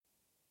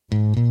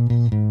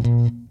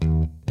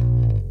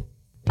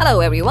Hello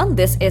everyone,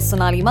 this is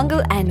Sonali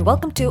Mangal and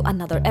welcome to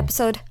another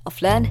episode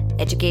of Learn,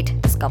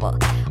 Educate, Discover.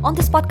 On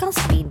this podcast,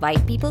 we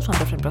invite people from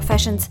different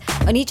professions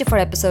on each of our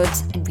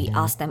episodes and we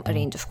ask them a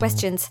range of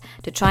questions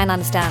to try and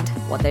understand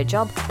what their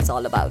job is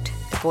all about.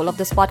 The goal of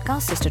this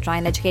podcast is to try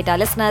and educate our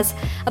listeners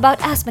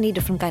about as many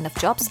different kind of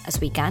jobs as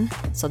we can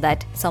so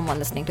that someone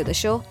listening to the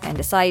show can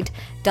decide,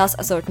 does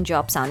a certain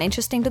job sound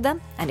interesting to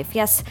them? And if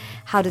yes,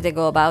 how do they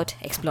go about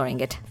exploring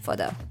it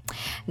further?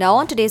 Now,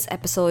 on today's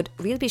episode,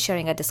 we'll be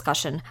sharing a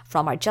discussion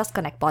from our Just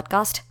Connect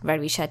podcast where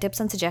we share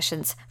tips and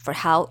suggestions for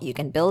how you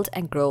can build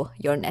and grow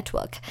your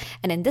network.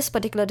 And in this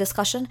particular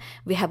discussion,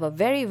 we have a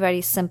very,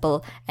 very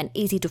simple and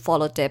easy to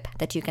follow tip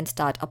that you can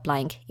start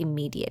applying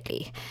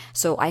immediately.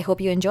 So I hope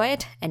you enjoy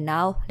it. And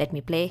now let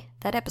me play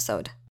that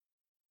episode.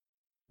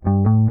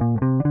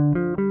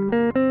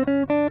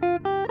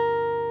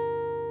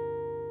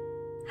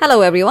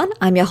 Hello everyone,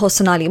 I'm your host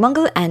Sonali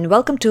Mangal and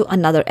welcome to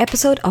another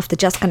episode of the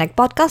Just Connect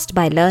podcast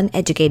by Learn,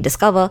 Educate,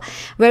 Discover,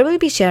 where we'll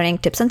be sharing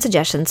tips and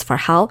suggestions for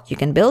how you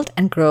can build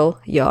and grow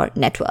your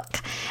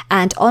network.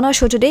 And on our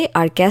show today,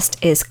 our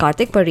guest is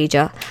Karthik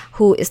Parija,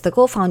 who is the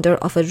co-founder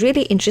of a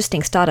really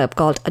interesting startup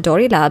called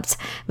Adori Labs,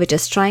 which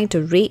is trying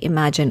to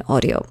reimagine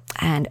audio.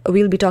 And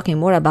we'll be talking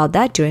more about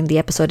that during the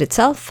episode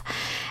itself.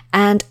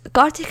 And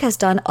Karthik has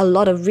done a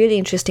lot of really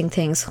interesting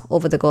things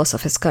over the course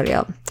of his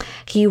career.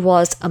 He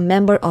was a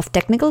member of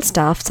Technical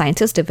Staff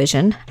Sciences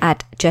Division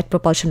at Jet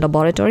Propulsion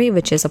Laboratory,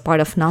 which is a part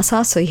of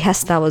NASA. So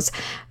yes, that was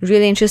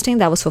really interesting.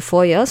 That was for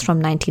 4 years,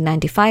 from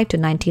 1995 to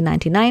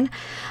 1999.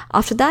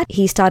 After that,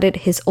 he started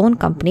his own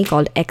company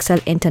called Excel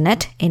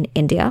Internet in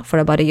India for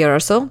about a year or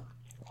so.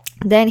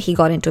 Then he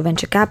got into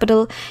venture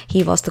capital.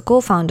 He was the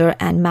co-founder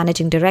and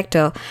managing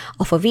director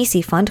of a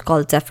VC fund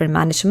called Zephyr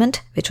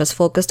Management, which was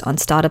focused on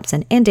startups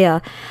in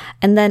India.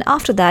 And then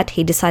after that,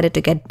 he decided to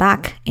get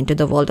back into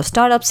the world of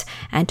startups.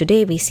 And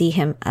today we see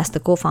him as the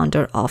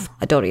co-founder of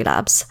Adori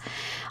Labs.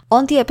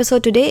 On the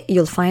episode today,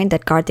 you'll find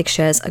that Karthik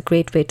shares a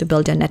great way to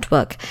build your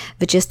network,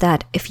 which is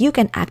that if you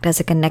can act as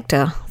a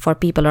connector for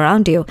people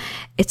around you,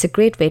 it's a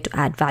great way to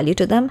add value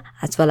to them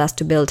as well as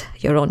to build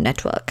your own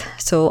network.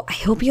 So I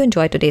hope you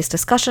enjoyed today's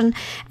discussion,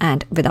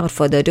 and without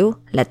further ado,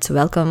 let's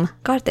welcome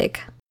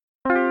Karthik.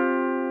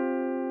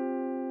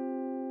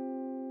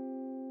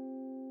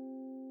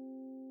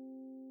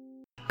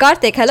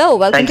 Karthik, hello,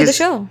 welcome to the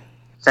show.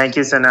 Thank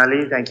you,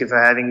 Sonali. Thank you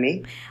for having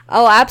me.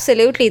 Oh,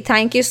 absolutely.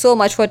 Thank you so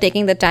much for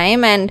taking the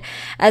time. And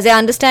as I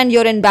understand,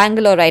 you're in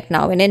Bangalore right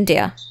now in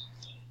India.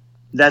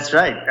 That's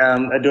right.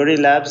 Adori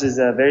Labs is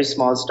a very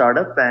small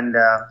startup and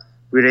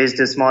we raised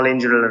a small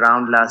angel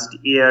round last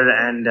year.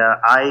 And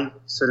I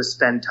sort of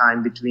spend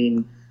time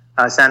between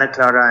Santa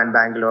Clara and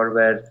Bangalore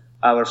where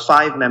our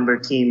 5-member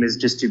team is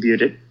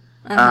distributed.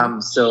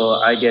 So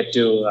I get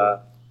to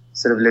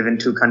sort of live in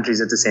 2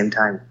 countries at the same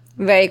time.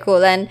 Very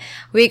cool. And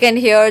we can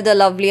hear the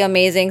lovely,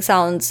 amazing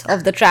sounds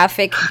of the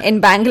traffic in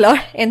Bangalore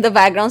in the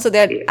background. So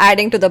they're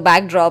adding to the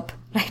backdrop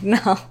right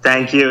now.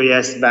 Thank you.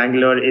 Yes,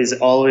 Bangalore is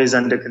always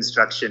under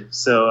construction.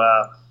 So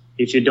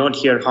if you don't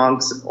hear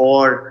honks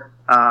or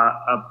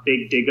a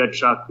big digger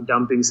truck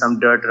dumping some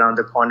dirt around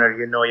the corner,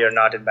 you know you're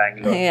not in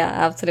Bangalore. Yeah,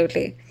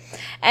 absolutely.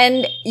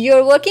 And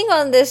you're working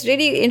on this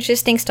really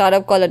interesting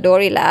startup called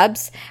Adori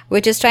Labs,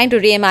 which is trying to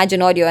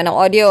reimagine audio. And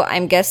audio,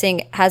 I'm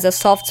guessing, has a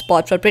soft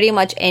spot for pretty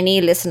much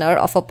any listener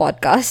of a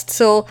podcast.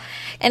 So,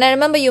 and I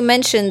remember you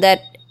mentioned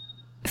that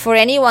for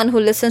anyone who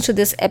listens to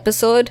this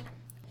episode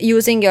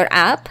using your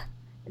app,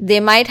 they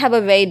might have a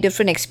very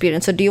different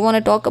experience. So do you want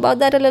to talk about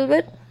that a little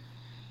bit?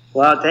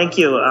 Wow, thank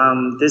you.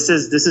 This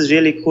is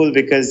really cool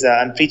because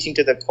I'm preaching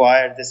to the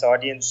choir. This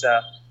audience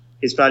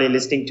is probably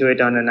listening to it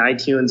on an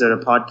iTunes or a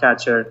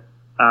podcatcher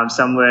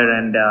somewhere.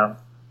 And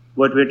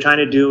what we're trying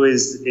to do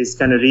is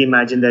kind of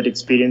reimagine that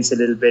experience a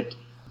little bit.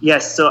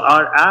 Yes, so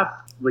our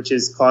app, which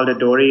is called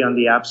Adori on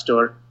the App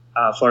Store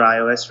for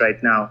iOS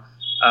right now,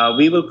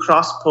 we will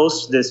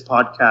cross-post this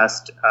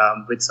podcast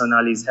with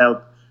Sonali's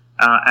help.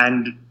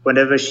 And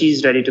whenever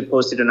she's ready to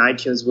post it on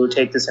iTunes, we'll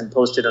take this and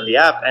post it on the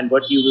app. And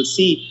what you will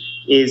see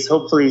is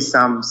hopefully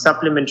some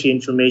supplementary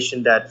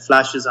information that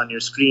flashes on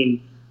your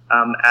screen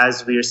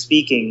as we are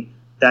speaking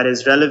that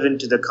is relevant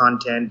to the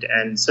content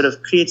and sort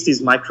of creates these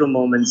micro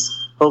moments,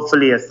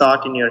 hopefully a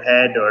thought in your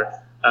head or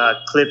a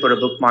clip or a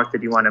bookmark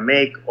that you want to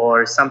make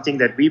or something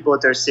that we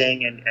both are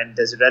saying and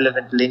there's a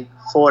relevant link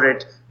for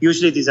it.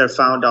 Usually these are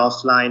found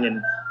offline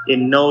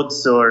in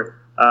notes or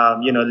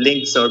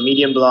links or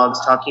Medium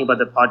blogs talking about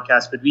the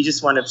podcast, but we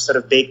just want to sort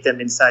of bake them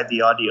inside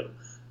the audio.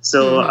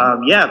 So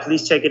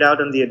please check it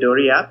out on the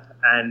Adori app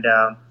and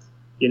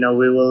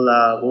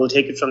we'll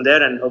take it from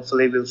there and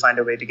hopefully we'll find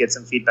a way to get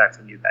some feedback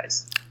from you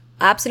guys.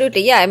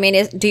 Absolutely. Yeah. I mean,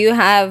 do you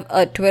have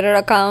a Twitter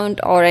account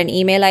or an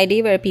email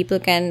ID where people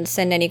can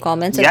send any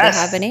comments if they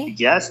have any?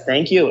 Yes.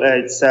 Thank you.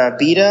 It's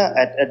beta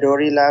at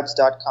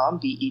adorilabs.com,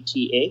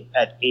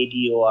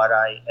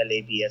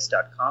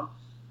 BETA@adorilabs.com.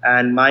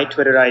 And my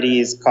Twitter ID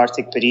is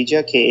Karthik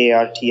Parija,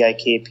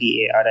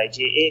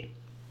 KartikParija,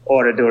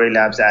 or Adori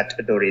Labs at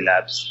Adori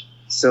Labs.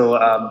 So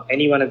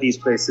any one of these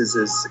places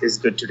is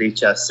good to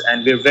reach us.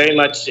 And we're very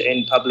much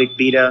in public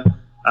beta.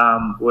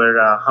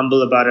 We're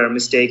humble about our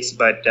mistakes,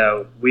 but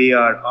we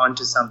are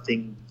onto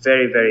something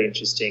very, very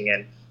interesting,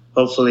 and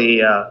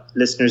hopefully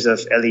listeners of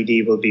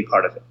LED will be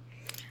part of it.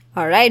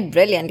 All right,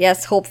 brilliant.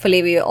 Yes,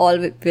 hopefully we all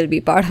will be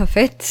part of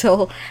it.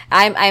 So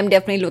I'm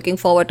definitely looking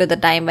forward to the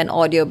time when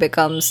audio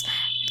becomes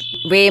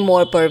way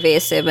more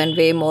pervasive and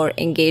way more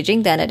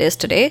engaging than it is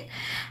today.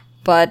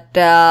 But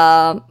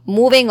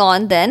moving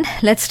on then,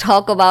 let's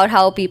talk about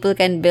how people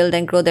can build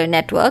and grow their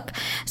network.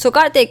 So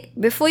Karthik,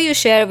 before you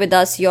share with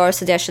us your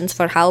suggestions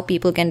for how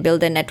people can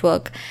build their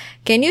network,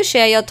 can you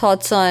share your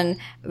thoughts on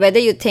whether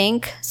you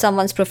think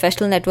someone's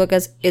professional network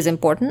is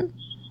important?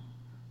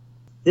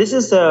 This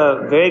is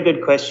a very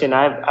good question.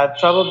 I've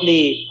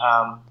probably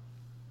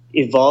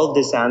evolved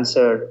this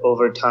answer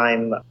over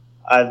time.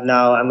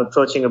 I'm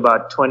approaching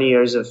about 20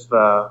 years of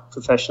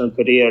professional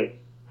career,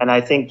 and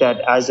I think that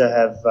as I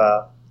have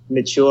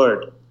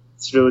matured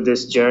through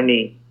this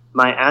journey,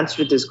 my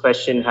answer to this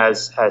question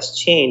has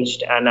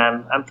changed, and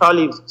I'm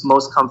probably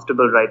most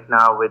comfortable right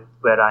now with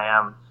where I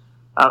am.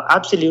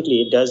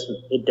 Absolutely,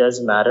 it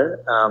does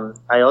matter.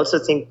 I also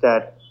think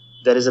that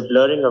there is a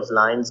blurring of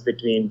lines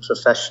between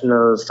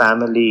professional,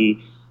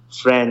 family,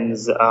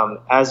 friends.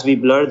 As we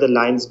blur the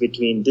lines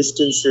between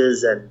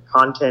distances and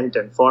content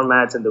and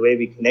formats and the way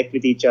we connect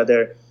with each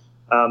other,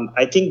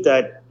 I think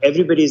that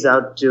everybody's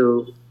out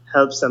to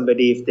help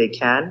somebody if they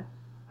can.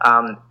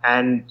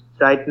 And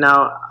right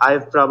now,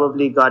 I've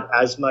probably got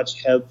as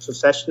much help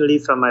professionally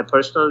from my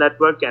personal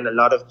network and a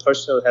lot of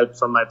personal help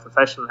from my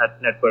professional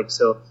network.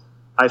 So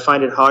I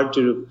find it hard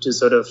to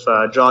sort of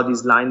draw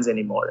these lines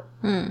anymore.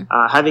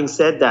 Having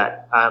said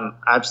that,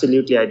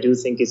 absolutely, I do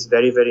think it's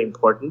very, very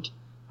important.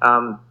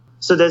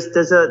 So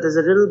there's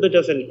a little bit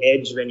of an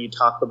edge when you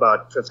talk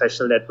about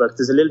professional networks.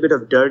 There's a little bit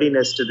of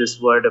dirtiness to this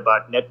word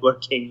about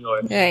networking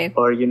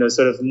or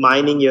sort of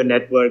mining your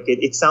network.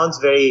 It sounds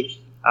very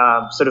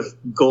sort of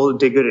gold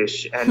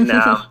diggerish, and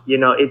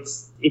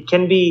it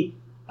can be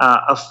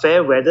a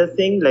fair weather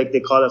thing, like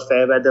they call a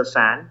fair weather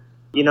fan.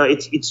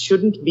 It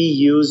shouldn't be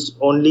used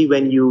only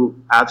when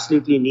you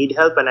absolutely need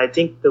help. And I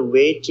think the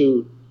way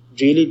to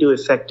really do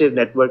effective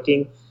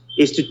networking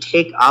is to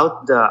take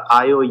out the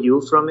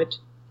IOU from it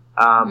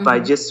by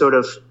just sort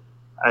of,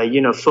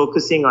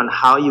 focusing on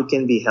how you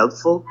can be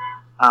helpful.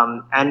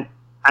 And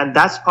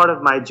that's part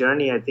of my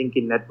journey, I think,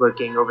 in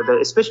networking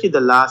especially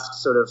the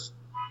last sort of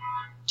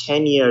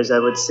 10 years, I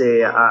would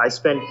say. I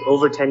spent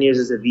over 10 years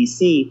as a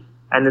VC.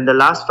 And in the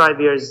last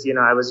 5 years,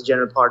 I was a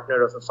general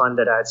partner of a fund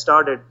that I had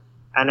started.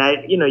 And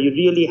you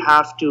really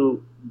have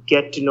to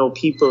get to know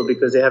people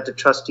because they have to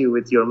trust you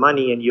with your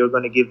money, and you're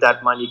going to give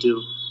that money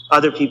to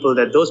other people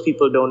that those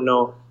people don't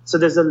know. So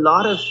there's a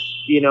lot of,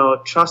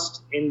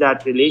 trust in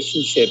that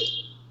relationship.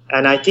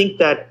 And I think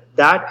that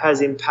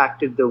has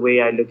impacted the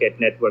way I look at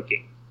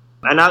networking.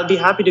 And I'll be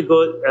happy to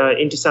go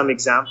into some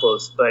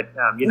examples, but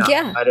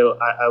Yeah.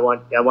 I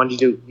want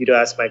you to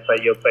ask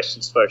your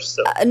questions first.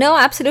 So No,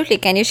 absolutely.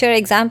 Can you share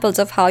examples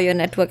of how your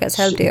network has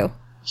helped you?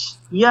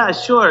 Yeah,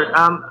 sure.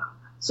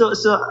 So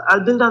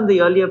I'll build on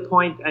the earlier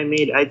point I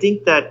made. I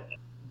think that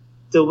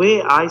the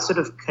way I sort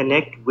of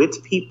connect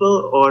with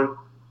people or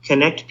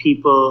connect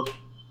people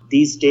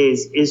these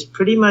days is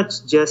pretty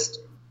much just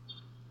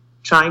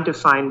trying to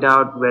find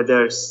out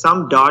whether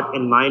some dot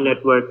in my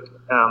network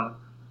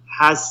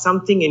has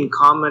something in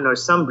common or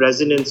some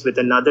resonance with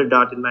another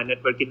dot in my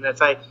network. And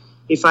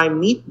if I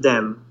meet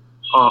them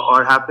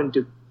or happen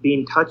to be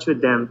in touch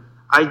with them,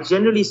 I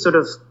generally sort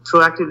of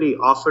proactively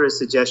offer a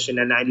suggestion,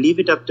 and I leave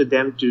it up to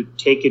them to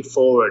take it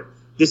forward.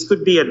 This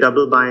could be a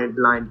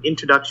double-blind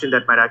introduction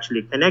that might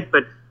actually connect,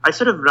 but I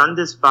sort of run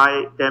this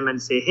by them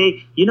and say,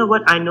 hey, you know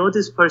what? I know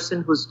this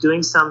person who's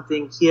doing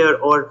something here,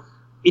 or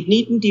it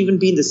needn't even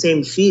be in the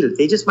same field.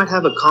 They just might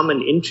have a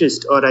common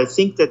interest, or I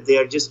think that they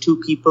are just two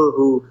people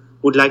who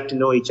would like to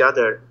know each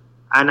other.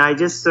 And I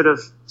just sort of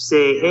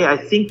say, hey, I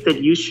think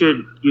that you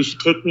should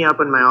take me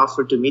up on my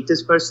offer to meet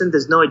this person.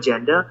 There's no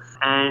agenda,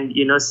 and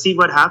see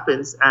what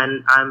happens.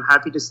 And I'm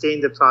happy to stay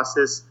in the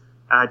process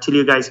till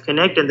you guys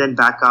connect, and then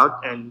back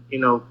out. And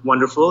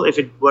wonderful. If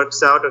it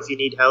works out, or if you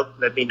need help,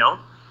 let me know.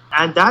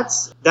 And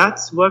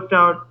that's worked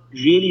out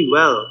really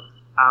well.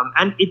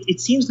 And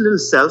it seems a little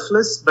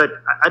selfless, but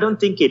I don't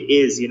think it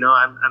is.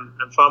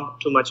 I'm far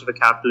too much of a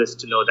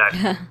capitalist to know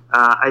that.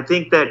 I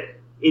think that.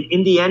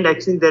 In the end, I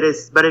think there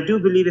is, but I do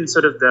believe in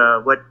sort of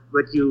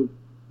what you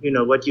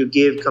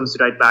give comes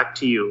right back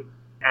to you.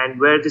 And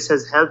where this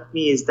has helped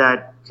me is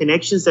that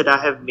connections that I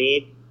have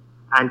made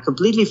and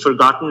completely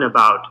forgotten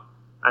about,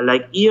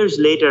 like years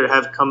later,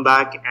 have come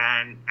back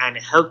and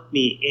helped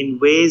me in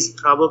ways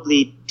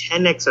probably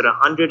 10x or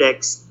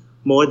 100x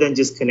more than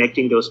just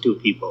connecting those two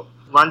people.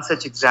 One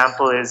such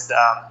example is,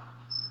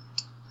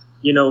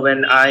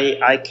 when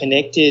I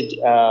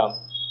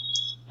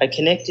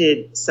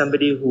connected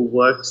somebody who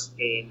works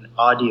in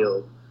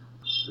audio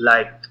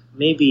like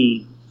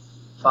maybe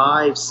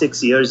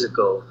 5-6 years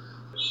ago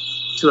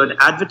to an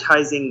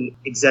advertising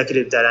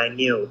executive that I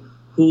knew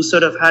who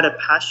sort of had a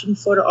passion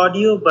for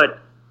audio but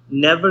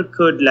never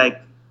could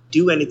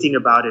do anything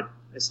about it.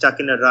 stuck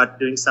in a rut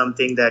doing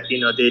something that,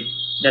 they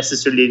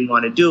necessarily didn't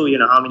want to do.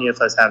 How many of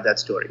us have that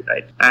story,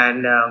 right?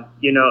 And,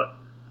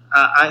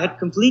 I had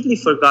completely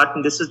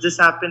forgotten this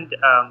happened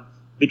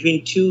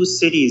between two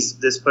cities.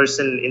 This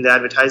person in the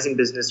advertising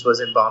business was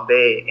in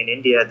Bombay in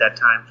India at that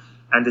time,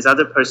 and this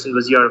other person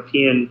was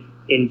European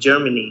in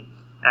Germany.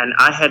 And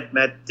I had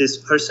met this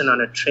person on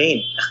a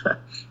train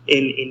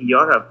in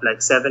Europe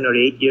like 7 or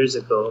 8 years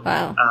ago.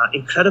 Wow.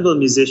 Incredible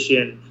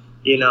musician,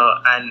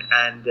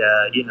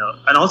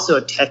 and also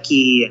a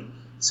techie, and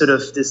sort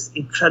of this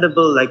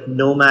incredible like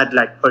nomad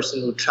like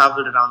person who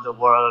traveled around the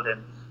world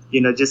and,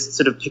 just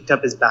sort of picked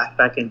up his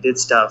backpack and did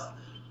stuff.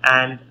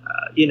 And,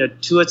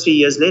 2 or 3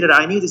 years later,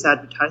 I knew this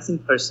advertising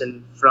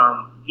person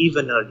from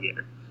even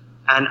earlier.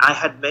 And I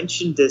had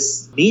mentioned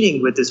this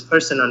meeting with this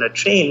person on a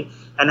train.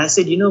 And I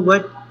said, you know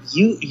what?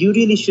 You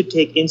really should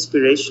take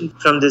inspiration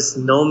from this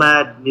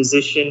nomad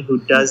musician who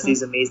does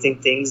these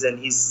amazing things, and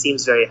he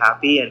seems very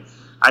happy. And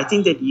I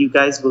think that you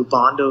guys will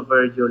bond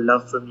over your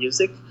love for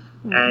music,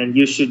 and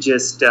you should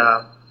just,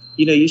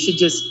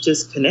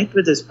 just connect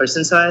with this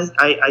person. So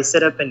I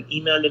set up an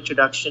email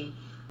introduction.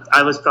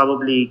 I was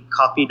probably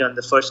copied on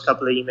the first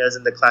couple of emails,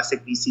 and the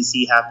classic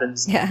BCC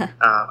happens. Yeah.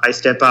 I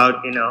step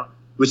out,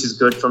 which is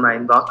good for my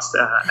inbox,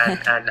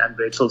 and I'm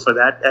grateful for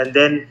that. And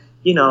then,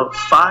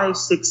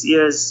 5-6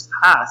 years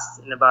passed.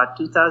 In about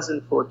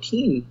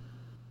 2014,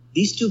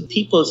 these two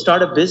people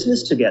start a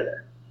business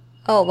together.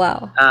 Oh,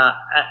 wow.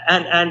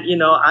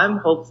 And I'm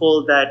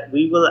hopeful that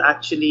we will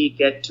actually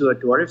get to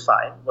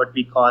adorify what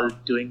we call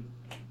doing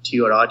to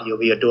your audio.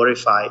 We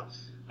adorify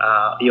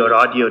your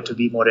audio to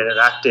be more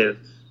interactive.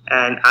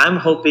 And I'm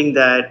hoping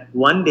that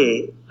one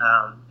day,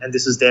 and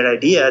this is their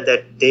idea,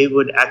 that they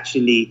would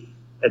actually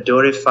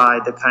adorify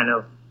the kind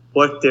of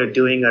work they're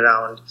doing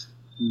around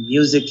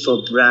music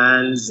for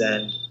brands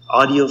and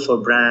audio for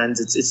brands.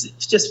 It's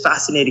just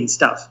fascinating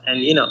stuff.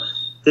 And,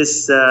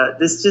 this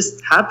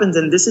just happens.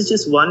 And this is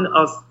just one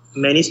of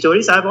many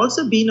stories. I've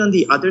also been on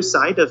the other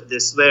side of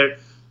this, where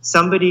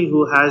somebody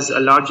who has a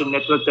larger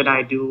network than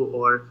I do,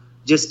 or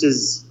just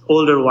is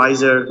older,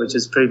 wiser, which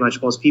is pretty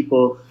much most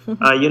people,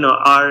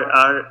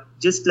 are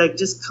just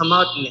come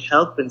out and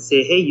help and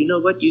say, hey, you know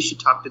what, you should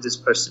talk to this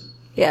person.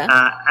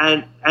 Yeah.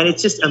 And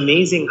it's just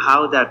amazing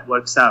how that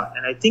works out.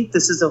 And I think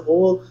this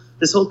whole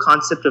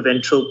concept of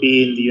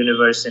entropy in the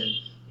universe and,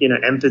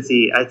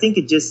 empathy, I think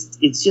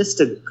it's just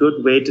a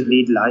good way to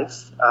lead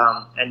life.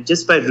 And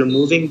just by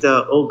removing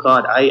the, oh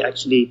God, I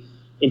actually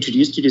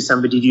introduced you to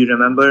somebody, do you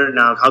remember?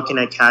 Now, how can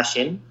I cash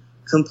in?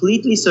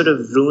 Completely sort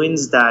of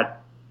ruins that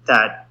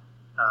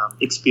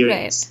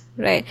experience.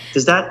 Right.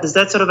 Does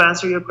that sort of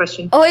answer your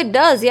question? Oh, it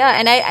does, yeah.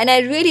 And I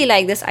really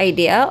like this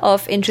idea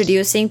of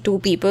introducing two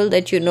people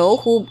that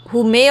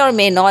who may or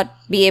may not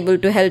be able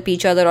to help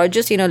each other, or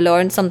just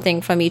learn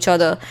something from each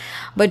other,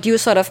 but you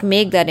sort of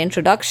make that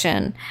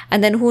introduction,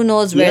 and then who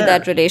knows where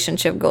that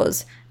relationship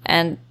goes.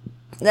 And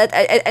that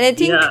I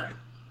think. Yeah.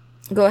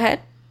 Go ahead.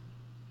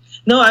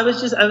 No, I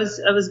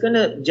was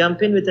gonna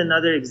jump in with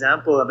another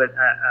example, but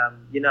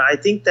I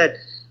think that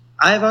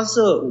I've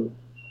also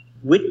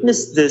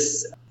witnessed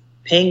this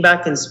paying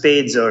back in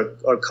spades, or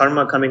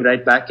karma coming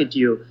right back at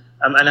you.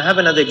 And I have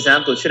another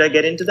example. Should I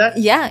get into that?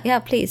 Yeah,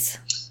 please.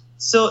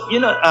 So,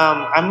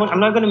 I'm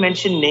not going to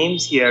mention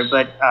names here,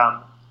 but,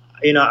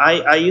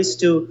 I used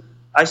to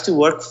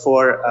work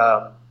for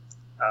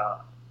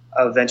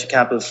a venture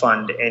capital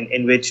fund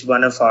in which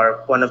one of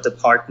the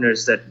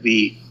partners that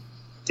we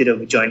did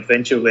a joint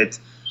venture with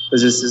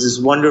was this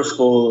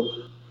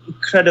wonderful,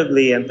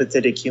 incredibly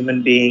empathetic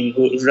human being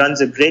who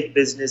runs a great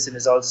business and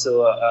is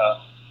also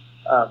a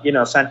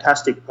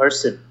fantastic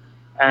person.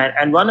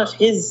 And one of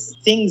his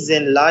things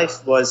in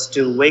life was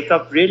to wake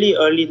up really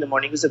early in the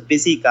morning. He was a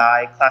busy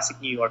guy, classic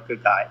New Yorker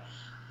guy.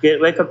 He'd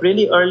wake up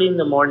really early in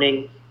the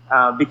morning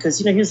because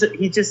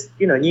he just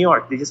New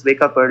York. You just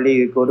wake up early,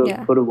 you go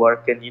to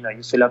work, and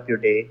you fill up your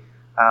day.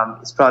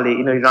 It's probably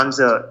he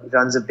runs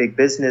a big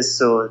business,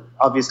 so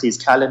obviously his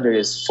calendar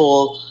is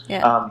full.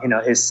 Yeah.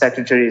 His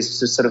secretary is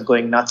just sort of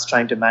going nuts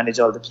trying to manage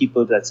all the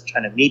people that's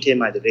trying to meet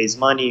him, either raise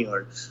money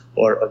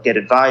or get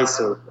advice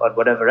or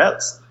whatever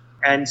else.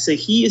 And so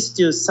he used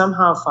to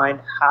somehow find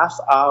half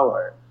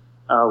hour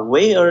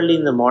way early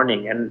in the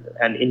morning, and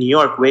in New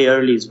York, way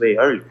early is way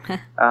early,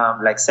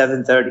 like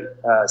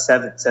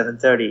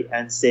 7:30,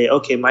 and say,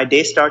 okay, my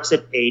day starts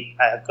at 8.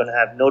 I'm going to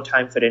have no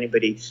time for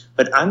anybody,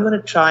 but I'm going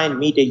to try and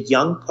meet a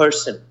young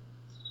person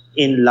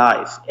in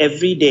life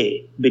every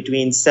day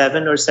between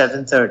 7 or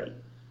 7:30,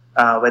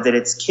 whether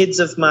it's kids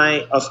of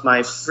my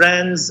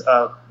friends,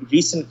 a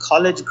recent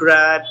college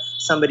grad,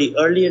 somebody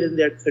earlier in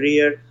their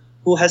career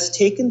who has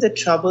taken the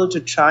trouble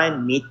to try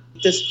and meet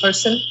this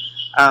person.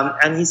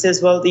 And he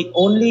says, well,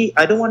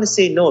 I don't want to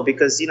say no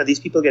because, these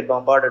people get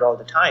bombarded all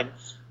the time.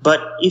 But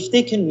if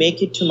they can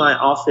make it to my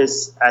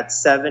office at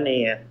 7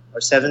 a.m. or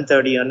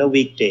 7:30 on a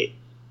weekday,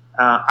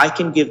 I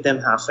can give them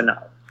half an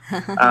hour.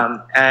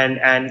 And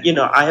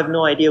I have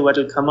no idea what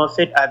will come of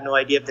it. I have no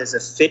idea if there's a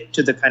fit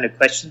to the kind of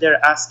question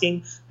they're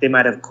asking. They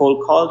might have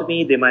cold called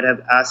me. They might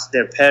have asked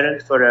their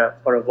parent for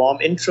a warm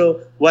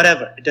intro.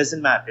 Whatever, it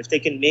doesn't matter. If they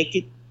can make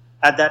it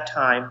at that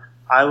time,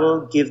 I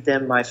will give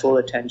them my full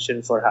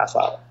attention for half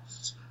hour.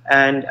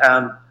 And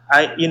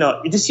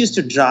this used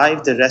to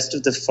drive the rest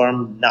of the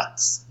firm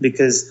nuts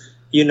because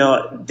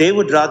they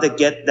would rather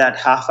get that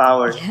half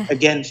hour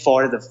again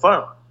for the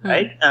firm.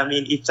 Right? I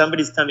mean, if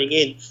somebody's coming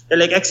in, they're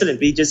like,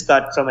 excellent, we just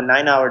got from a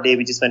 9-hour day,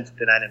 we just went to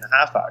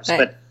 9.5 hours. Right.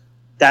 But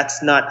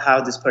that's not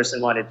how this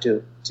person wanted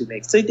to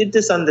make. So he did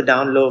this on the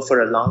down low for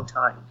a long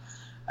time.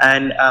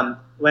 And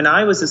when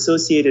I was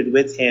associated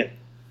with him,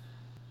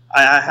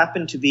 I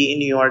happened to be in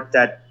New York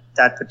that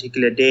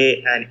particular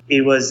day, and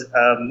it was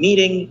a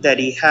meeting that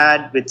he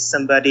had with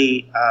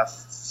somebody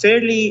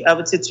fairly, I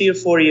would say 3 or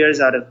 4 years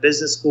out of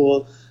business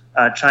school,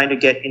 trying to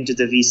get into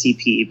the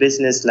VCPE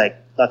business like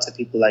lots of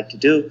people like to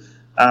do.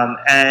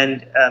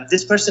 And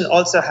this person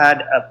also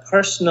had a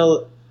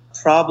personal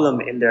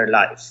problem in their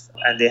life,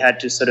 and they had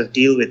to sort of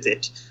deal with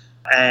it.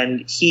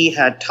 And he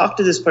had talked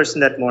to this person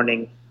that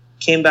morning,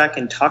 came back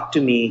and talked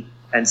to me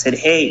and said,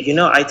 hey,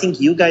 I think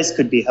you guys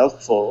could be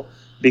helpful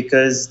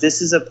because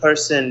this is a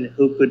person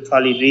who could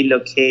probably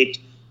relocate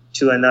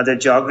to another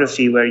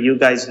geography where you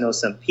guys know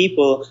some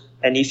people.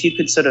 And if you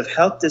could sort of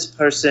help this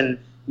person,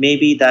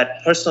 maybe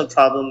that personal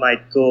problem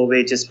might go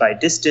away just by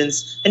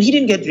distance. And he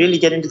didn't really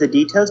get into the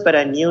details, but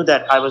I knew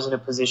that I was in a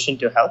position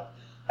to help.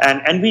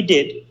 And we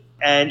did.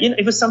 And,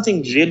 it was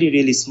something really,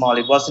 really small.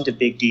 It wasn't a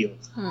big deal.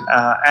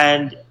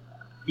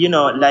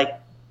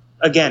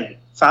 Again,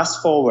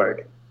 fast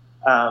forward,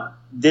 the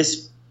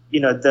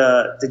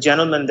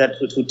gentleman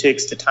who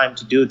takes the time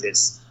to do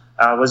this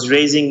was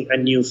raising a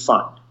new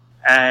fund.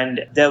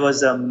 And there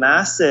was a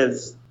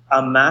massive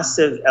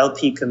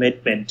LP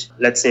commitment,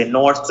 let's say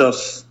north of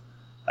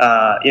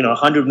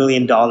 $100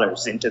 million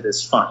into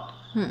this fund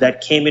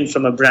that came in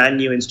from a brand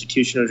new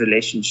institutional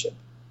relationship.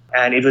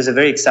 And it was a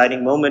very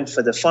exciting moment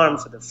for the firm,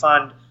 for the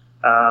fund.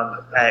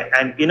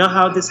 And you know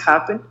how this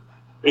happened?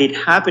 It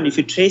happened, if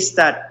you trace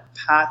that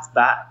path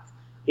back,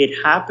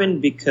 it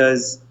happened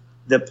because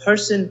the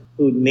person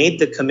who made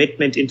the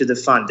commitment into the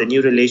fund, the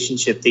new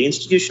relationship, the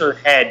institutional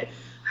head,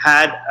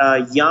 had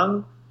a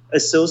young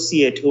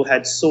associate who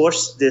had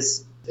sourced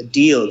this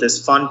deal,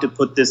 this fund to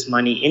put this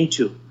money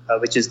into,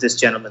 which is this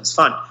gentleman's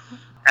fund,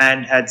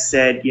 and had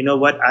said, you know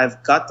what,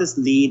 I've got this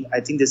lead. I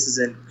think this is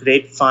a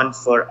great fund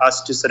for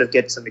us to sort of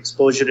get some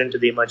exposure into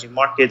the emerging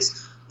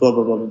markets, blah,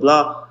 blah, blah, blah,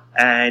 blah.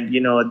 And,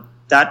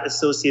 that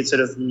associate sort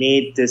of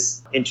made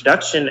this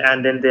introduction,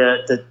 and then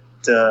the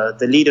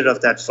leader of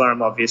that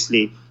firm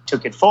obviously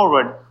took it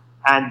forward.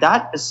 And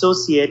that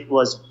associate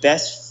was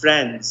best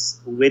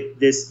friends with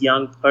this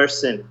young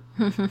person,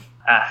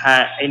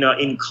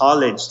 in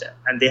college,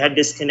 and they had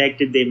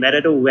disconnected. They met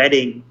at a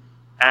wedding,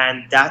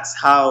 and that's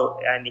how.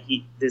 And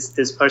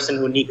this person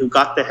who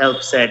got the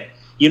help said,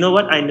 you know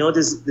what? I know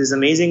this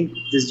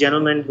this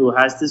gentleman who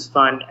has this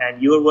fund,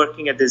 and you are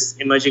working at this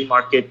emerging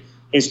market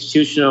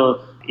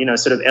institutional,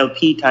 sort of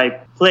LP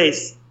type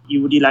place.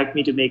 Would you like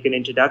me to make an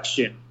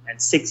introduction? And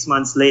 6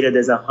 months later,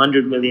 there's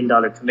 $100 million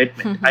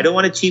commitment. I don't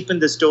want to cheapen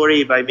the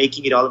story by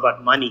making it all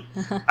about money.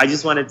 I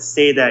just wanted to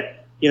say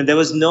that, there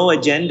was no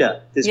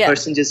agenda. This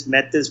person just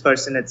met this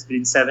person at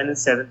between 7 and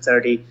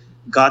 7:30,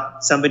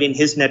 got somebody in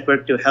his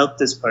network to help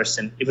this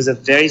person. It was a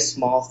very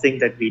small thing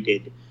that we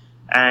did.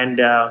 And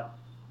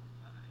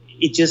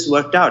it just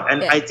worked out.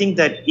 And I think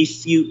that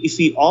if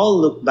we all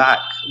look back,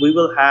 we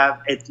will have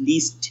at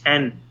least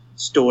 10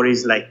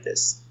 stories like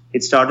this.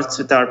 It starts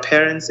with our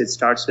parents. It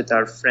starts with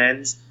our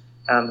friends.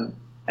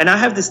 And I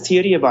have this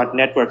theory about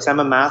networks. I'm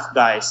a math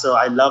guy, so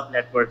I love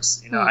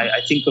networks.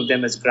 I think of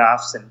them as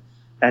graphs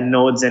and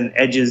nodes and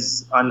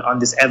edges on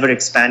this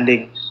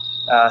ever-expanding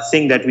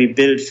thing that we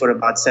built for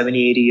about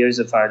 70, 80 years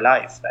of our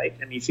life, right?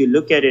 I mean, if you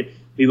look at it,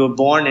 we were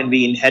born and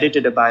we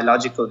inherited a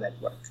biological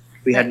network.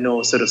 We had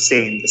no sort of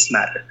say in this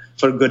matter,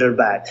 for good or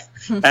bad.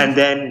 And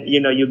then,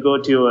 you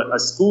go to a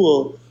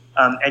school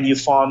and you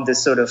form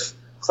this sort of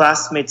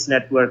classmates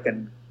network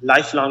and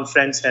lifelong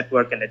friends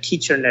network and a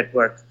teacher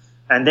network.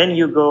 And then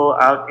you go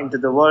out into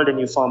the world and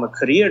you form a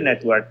career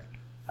network.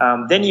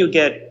 Then you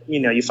get,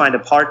 you find a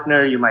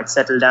partner, you might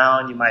settle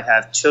down, you might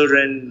have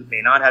children,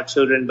 may not have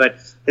children, but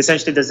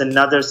essentially there's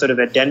another sort of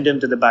addendum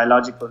to the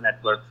biological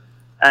network.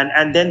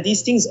 And then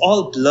these things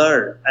all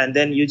blur. And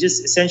then you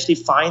just essentially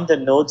find the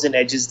nodes and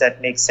edges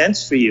that make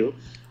sense for you.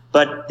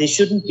 But they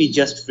shouldn't be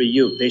just for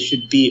you. They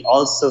should be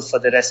also for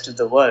the rest of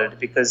the world.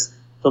 Because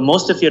for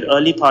most of your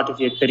early part of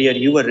your career,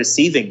 you were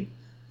receiving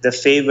the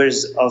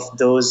favors of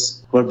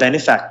those who are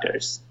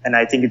benefactors. And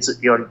I think it's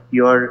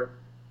your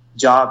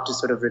job to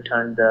sort of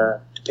return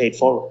to pay it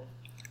forward.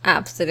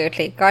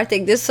 Absolutely.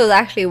 Karthik, this was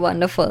actually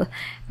wonderful.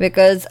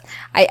 because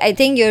I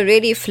think you're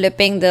really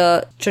flipping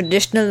the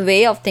traditional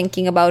way of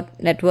thinking about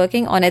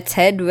networking on its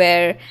head,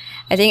 where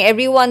I think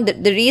everyone,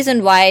 the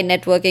reason why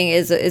networking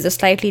is a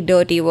slightly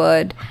dirty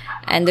word,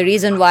 and the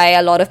reason why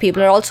a lot of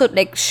people are also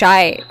like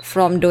shy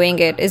from doing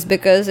it, is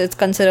because it's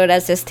considered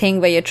as this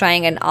thing where you're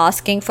trying and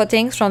asking for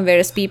things from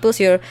various people.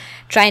 So you're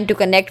trying to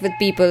connect with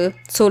people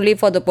solely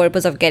for the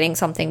purpose of getting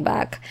something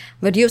back.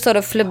 But you sort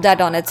of flip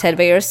that on its head,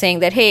 where you're saying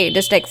that, hey,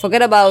 just like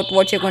forget about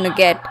what you're going to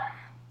get.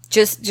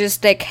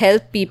 Just like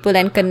help people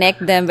and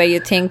connect them where you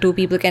think two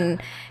people can,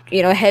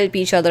 help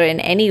each other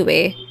in any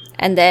way.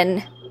 And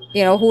then,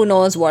 who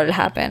knows what will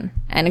happen.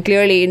 And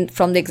clearly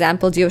from the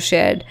examples you've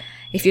shared,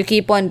 if you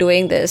keep on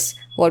doing this,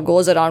 what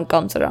goes around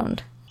comes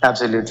around.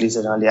 Absolutely,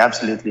 Sonali.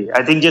 Absolutely.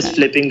 I think just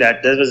flipping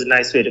that was a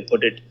nice way to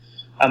put it.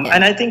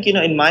 And I think,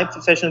 in my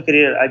professional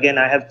career, again,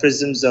 I have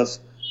prisms of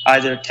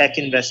either tech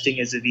investing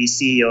as a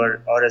VC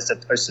or as a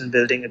person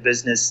building a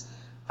business.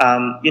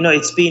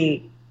 It's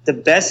been the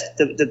best,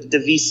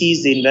 the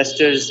VCs, the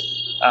investors,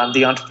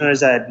 the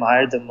entrepreneurs I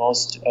admire the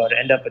most or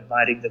end up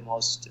admiring the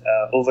most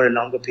over a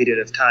longer period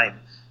of time,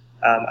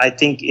 I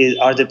think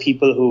are the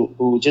people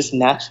who just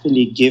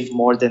naturally give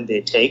more than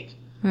they take.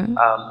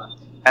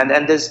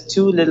 And there's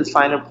two little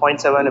finer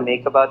points I want to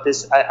make about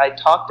this. I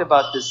talked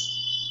about this,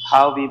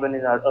 how we, even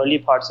in our early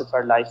parts of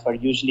our life, are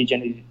usually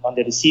generally on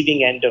the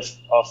receiving end of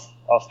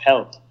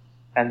help,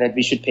 and that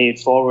we should pay it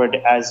forward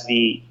as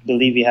we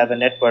believe we have a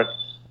network.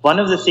 One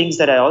of the things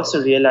that I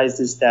also realized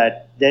is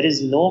that there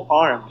is no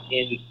harm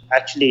in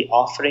actually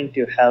offering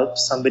to help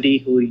somebody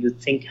who you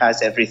think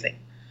has everything.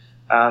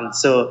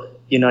 So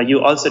you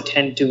also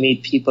tend to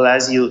meet people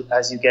as you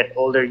get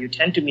older. You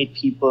tend to meet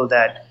people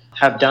that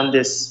have done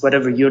this,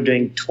 whatever you're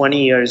doing,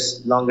 20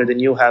 years longer than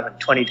you have and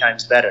 20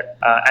 times better.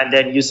 And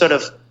then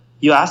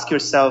you ask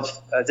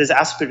yourself, there's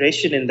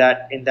aspiration in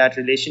that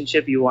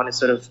relationship. You want to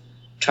sort of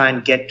try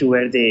and get to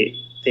where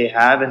they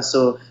have. And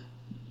so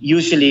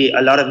usually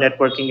a lot of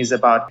networking is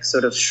about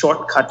sort of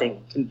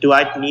shortcutting. Do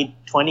I need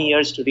 20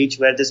 years to reach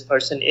where this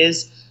person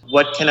is?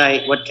 What can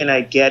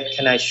I get?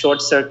 Can I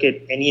short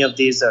circuit any of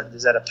these? Or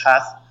is there a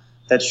path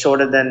that's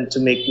shorter than to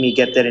make me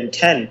get there in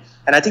 10?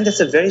 And I think that's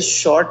a very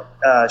short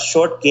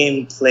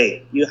game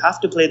play. You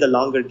have to play the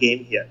longer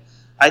game here.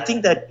 I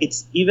think that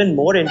it's even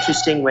more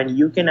interesting when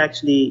you can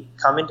actually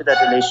come into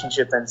that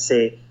relationship and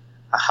say,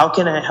 how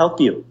can I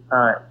help you?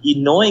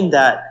 Knowing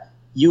that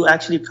you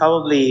actually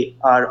probably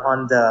are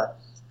on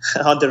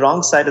the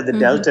wrong side of the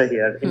delta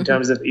here in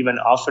terms of even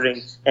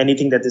offering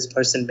anything that this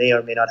person may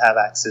or may not have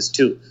access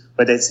to,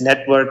 whether it's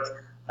network,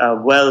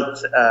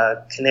 wealth,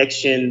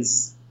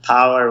 connections,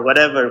 power,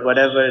 whatever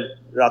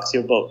rocks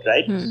your boat,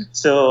 right?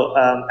 So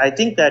I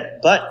think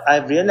that, but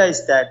I've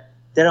realized that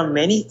there are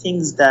many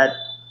things that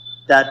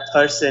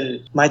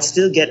person might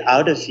still get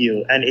out of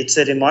you, and it's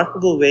a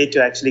remarkable way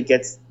to actually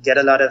get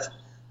a lot of,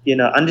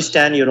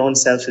 understand your own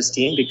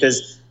self-esteem,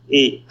 because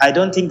I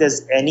don't think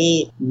there's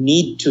any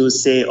need to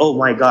say, oh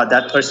my God,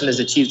 that person has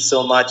achieved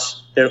so much,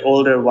 they're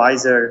older,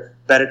 wiser,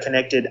 better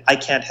connected, I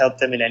can't help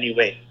them in any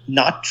way.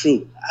 Not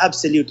true.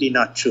 Absolutely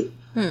not true.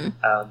 And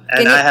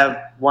I have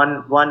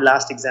one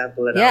last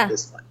example around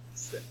this one.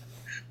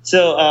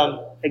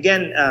 So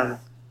again,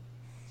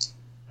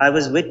 I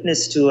was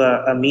witness to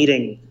a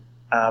meeting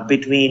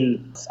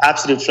between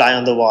absolute fly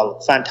on the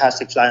wall,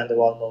 fantastic fly on the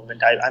wall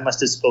moment. I must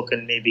have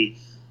spoken maybe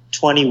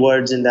 20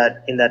 words in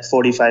that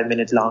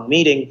 45-minute long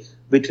meeting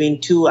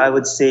between two, I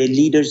would say,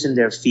 leaders in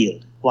their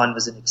field. One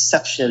was an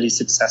exceptionally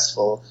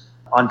successful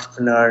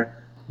entrepreneur,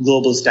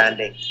 global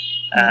standing,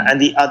 and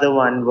the other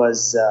one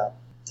was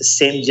the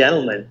same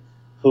gentleman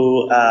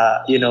who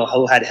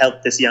had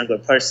helped this younger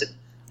person,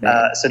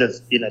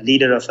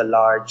 leader of a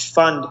large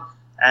fund.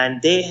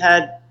 And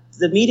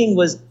the meeting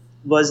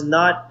was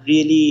not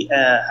really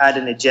had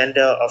an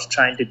agenda of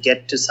trying to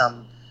get to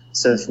some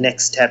sort of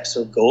next steps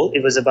or goal.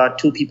 It was about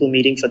two people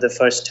meeting for the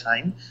first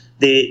time.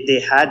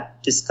 They had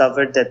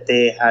discovered that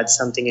they had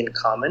something in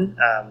common.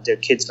 Their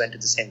kids went to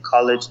the same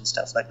college and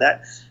stuff like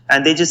that.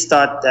 And they just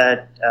thought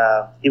that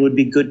it would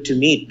be good to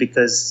meet,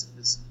 because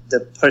the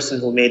person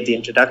who made the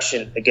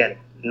introduction, again,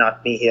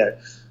 not me here,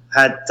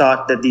 had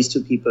thought that these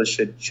two people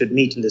should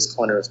meet in this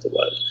corner of the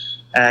world.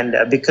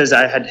 And because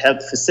I had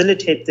helped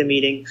facilitate the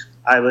meeting,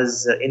 I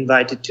was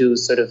invited to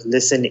sort of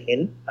listen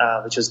in,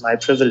 which was my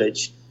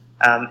privilege.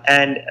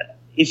 And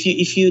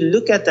if you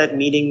look at that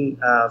meeting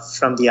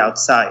from the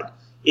outside,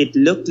 it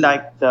looked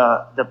like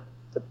the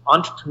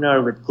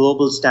entrepreneur with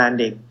global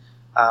standing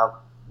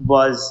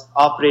was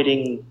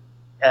operating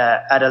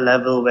at a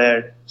level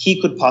where he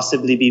could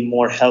possibly be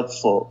more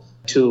helpful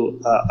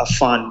to a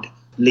fund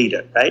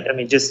leader, right? I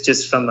mean,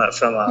 just from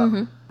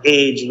a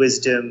age,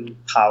 wisdom,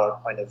 power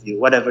point of view,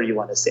 whatever you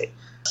want to say.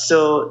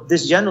 So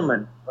this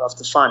gentleman of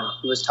the fund,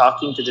 who was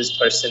talking to this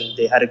person,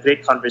 they had a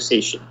great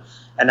conversation,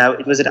 and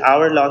it was an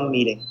hour-long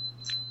meeting.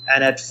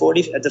 And at the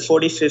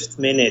 45th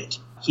minute,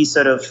 he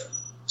sort of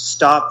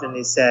stopped and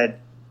he said,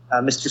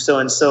 "Mr.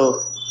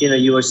 So-and-so,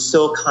 you were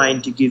so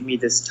kind to give me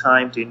this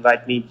time to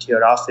invite me to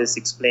your office,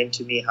 explain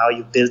to me how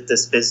you built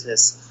this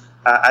business.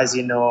 As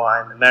you know,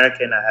 I'm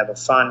American, I have a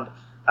fund.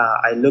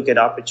 I look at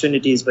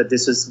opportunities, but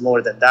this was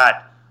more than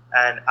that.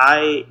 And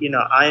I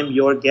am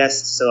your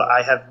guest, so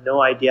I have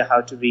no idea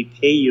how to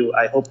repay you.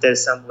 I hope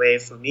there's some way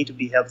for me to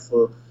be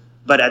helpful.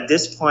 But at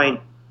this point,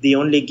 the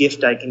only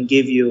gift I can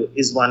give you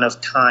is one of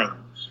time,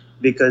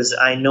 because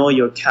I know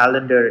your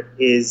calendar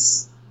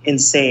is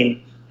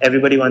insane.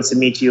 Everybody wants to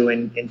meet you.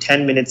 In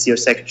 10 minutes, your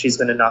secretary is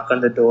going to knock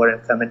on the door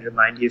and come and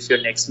remind you of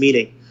your next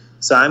meeting.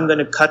 So I'm going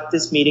to cut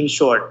this meeting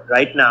short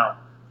right now.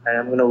 And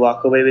I'm going to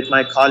walk away with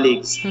my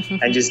colleagues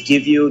and just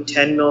give you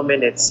 10 more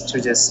minutes to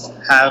just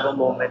have a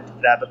moment,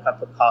 grab a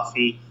cup of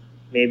coffee,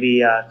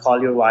 maybe call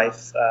your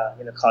wife,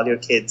 call your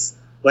kids,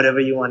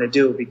 whatever you want to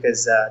do,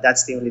 because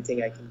that's the only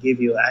thing I can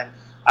give you. And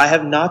I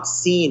have not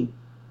seen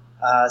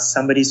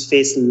somebody's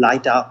face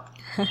light up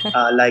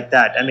like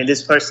that. I mean,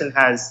 this person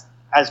has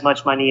as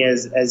much money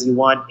as you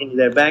want in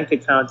their bank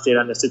accounts. They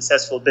run a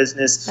successful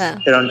business. Yeah.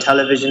 They're on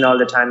television all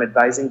the time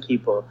advising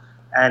people.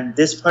 And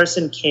this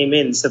person came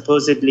in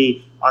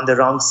supposedly on the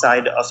wrong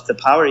side of the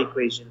power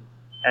equation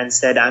and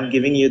said, I'm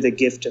giving you the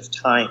gift of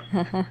time.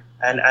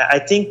 And I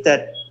think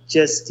that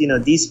just,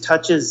 these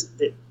touches,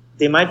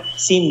 they might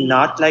seem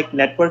not like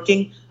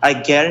networking. I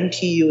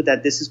guarantee you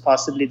that this is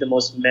possibly the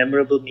most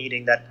memorable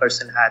meeting that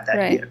person had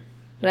that year.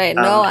 Right.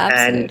 No,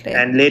 absolutely.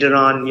 And later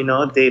on,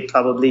 they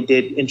probably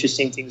did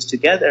interesting things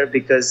together,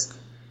 because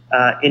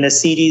in a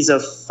series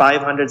of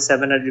 500,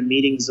 700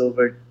 meetings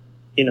over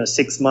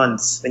 6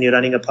 months, when you're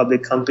running a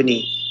public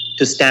company,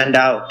 to stand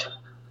out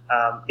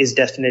is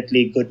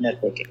definitely good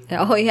networking.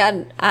 Oh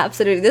yeah,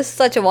 absolutely. This is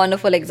such a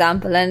wonderful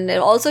example, and it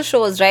also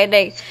shows, right,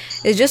 like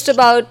it's just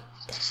about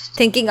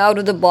thinking out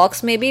of the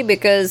box, maybe,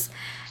 because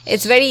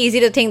it's very easy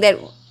to think that,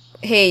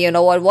 hey, you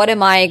know what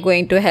am I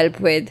going to help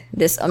with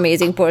this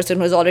amazing person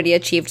who's already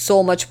achieved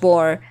so much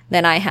more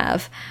than I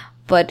have?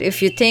 But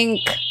if you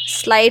think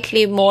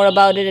slightly more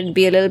about it and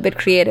be a little bit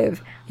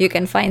creative, you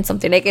can find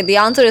something. Like, the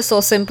answer is so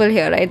simple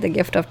here, right? The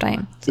gift of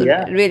time. So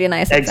yeah, really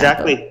nice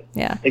example. Exactly.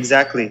 Yeah,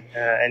 exactly.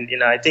 And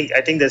I think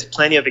there's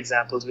plenty of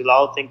examples. We'll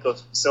all think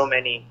of so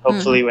many.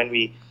 Hopefully, when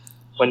we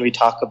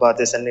talk about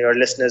this, and your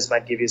listeners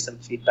might give you some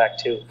feedback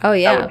too. Oh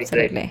yeah,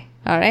 absolutely. Great.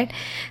 All right.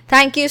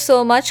 Thank you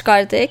so much,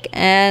 Karthik,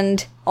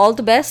 and all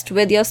the best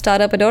with your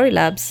startup Adori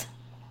Labs.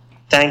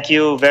 Thank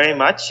you very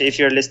much. If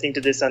you're listening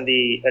to this on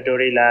the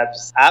Adori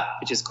Labs app,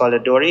 which is called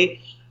Adori,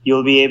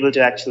 you'll be able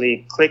to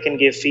actually click and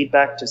give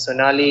feedback to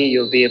Sonali.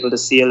 You'll be able to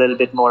see a little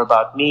bit more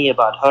about me,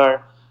 about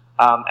her,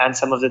 and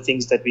some of the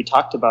things that we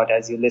talked about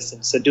as you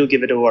listen. So do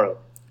give it a whirl.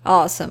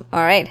 Awesome.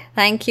 All right.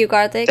 Thank you,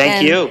 Karthik.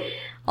 Thank you.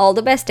 All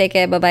the best. Take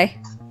care. Bye-bye.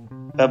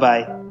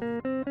 Bye-bye.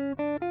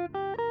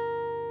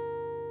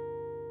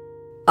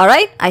 All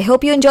right, I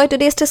hope you enjoyed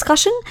today's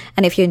discussion.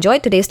 And if you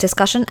enjoyed today's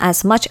discussion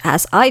as much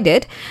as I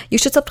did, you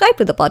should subscribe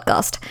to the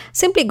podcast.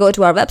 Simply go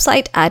to our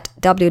website at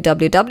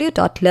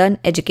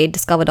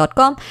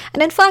www.learneducatediscover.com.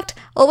 And in fact,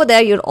 over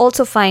there, you'll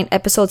also find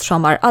episodes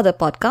from our other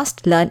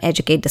podcast, Learn,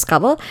 Educate,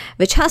 Discover,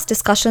 which has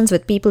discussions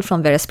with people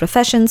from various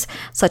professions,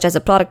 such as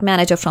a product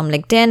manager from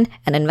LinkedIn,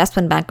 an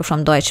investment banker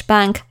from Deutsche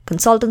Bank,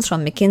 consultants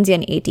from McKinsey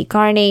and A.T.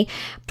 Kearney,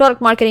 product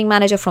marketing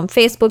manager from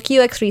Facebook,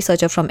 UX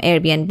researcher from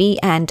Airbnb,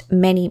 and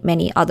many,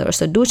 many others.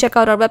 So do check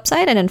out our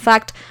website, and in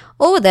fact,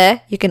 over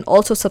there you can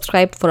also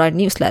subscribe for our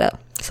newsletter.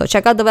 So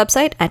check out the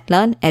website at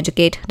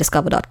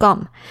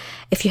learneducatediscover.com.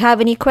 If you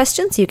have any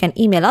questions, you can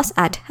email us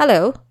at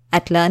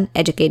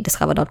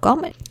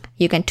hello@learneducatediscover.com.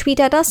 You can tweet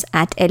at us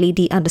at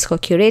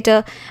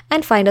LED_curator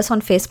and find us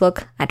on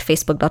Facebook at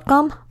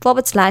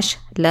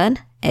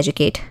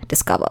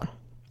facebook.com/learneducatediscover.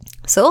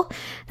 So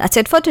that's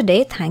it for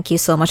today. Thank you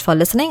so much for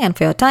listening and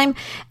for your time.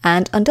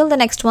 And until the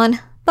next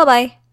one, bye-bye.